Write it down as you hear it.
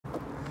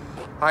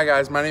Hi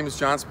guys, my name is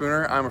John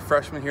Spooner. I'm a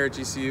freshman here at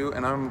GCU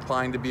and I'm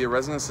applying to be a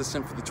resident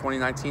assistant for the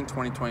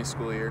 2019-2020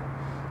 school year.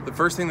 The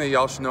first thing that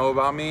y'all should know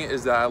about me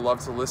is that I love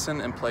to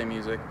listen and play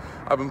music.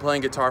 I've been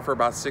playing guitar for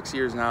about 6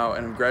 years now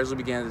and have gradually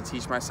began to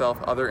teach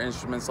myself other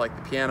instruments like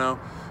the piano,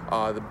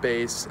 the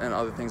bass, and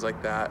other things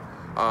like that.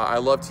 I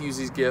love to use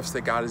these gifts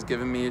that God has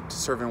given me to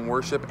serve in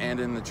worship and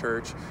in the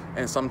church,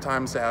 and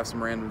sometimes to have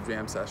some random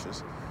jam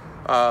sessions.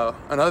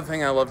 Another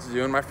thing I love to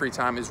do in my free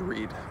time is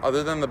read.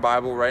 Other than the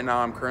Bible, right now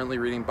I'm currently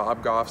reading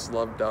Bob Goff's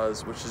Love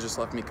Does, which has just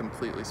left me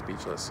completely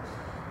speechless.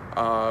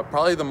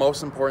 Probably the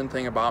most important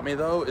thing about me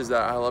though is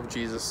that I love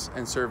Jesus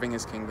and serving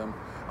his kingdom.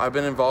 I've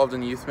been involved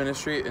in youth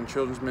ministry and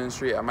children's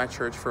ministry at my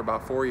church for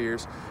about 4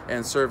 years,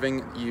 and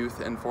serving youth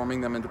and forming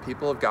them into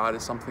people of God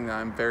is something that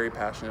I'm very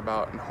passionate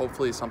about, and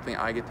hopefully is something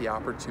I get the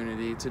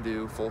opportunity to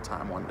do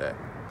full-time one day.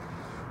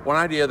 One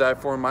idea that I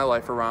formed my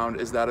life around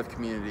is that of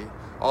community.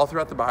 All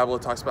throughout the Bible,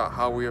 it talks about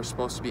how we are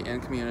supposed to be in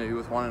community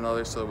with one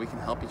another so that we can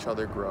help each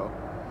other grow.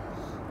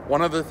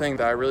 One other thing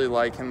that I really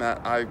like and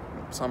that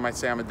some might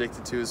say I'm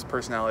addicted to is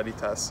personality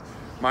tests.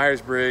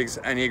 Myers-Briggs,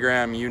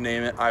 Enneagram, you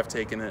name it, I've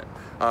taken it.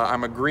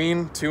 I'm a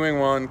green,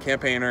 2-in-1,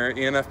 campaigner,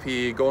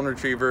 ENFP, golden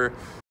retriever,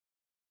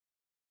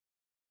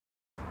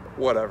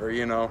 whatever,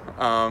 you know.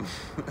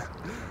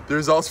 The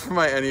results from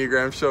my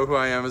Enneagram show who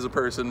I am as a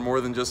person more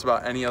than just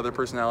about any other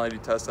personality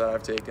test that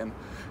I've taken.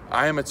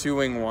 I am a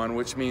 2-wing-1,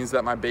 which means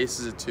that my base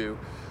is a 2.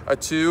 A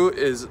 2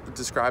 is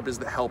described as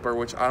the helper,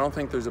 which I don't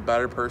think there's a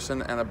better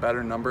person and a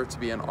better number to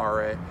be an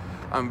RA.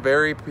 I'm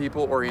very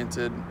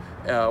people-oriented,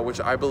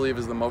 which I believe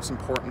is the most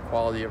important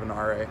quality of an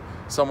RA.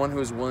 Someone who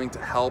is willing to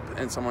help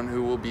and someone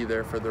who will be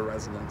there for their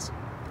residents.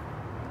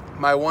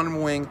 My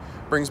 1 wing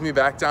brings me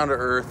back down to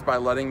earth by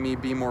letting me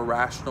be more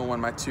rational when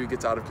my 2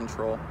 gets out of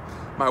control.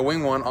 My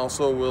wing 1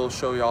 also will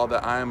show y'all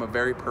that I am a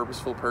very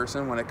purposeful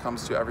person when it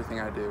comes to everything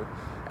I do.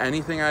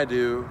 Anything I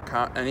do,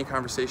 any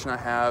conversation I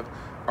have,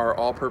 are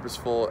all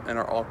purposeful and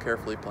are all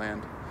carefully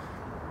planned.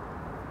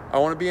 I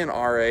want to be an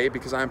RA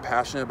because I'm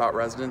passionate about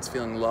residents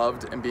feeling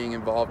loved and being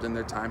involved in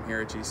their time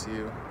here at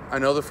GCU. I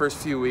know the first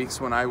few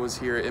weeks when I was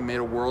here, it made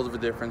a world of a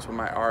difference when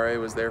my RA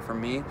was there for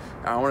me,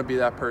 and I want to be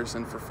that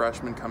person for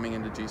freshmen coming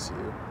into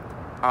GCU.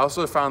 I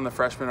also found the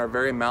freshmen are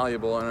very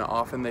malleable, and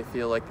often they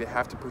feel like they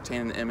have to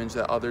pertain an image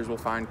that others will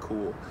find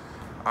cool.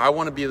 I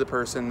want to be the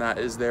person that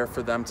is there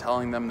for them,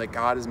 telling them that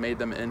God has made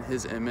them in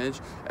his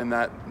image and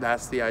that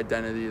that's the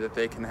identity that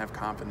they can have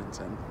confidence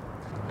in.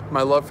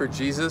 My love for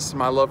Jesus,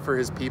 my love for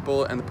his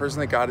people, and the person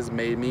that God has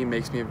made me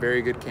makes me a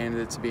very good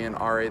candidate to be an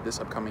RA this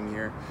upcoming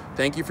year.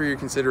 Thank you for your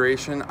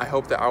consideration. I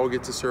hope that I will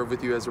get to serve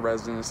with you as a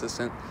resident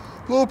assistant.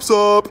 Loops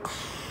up!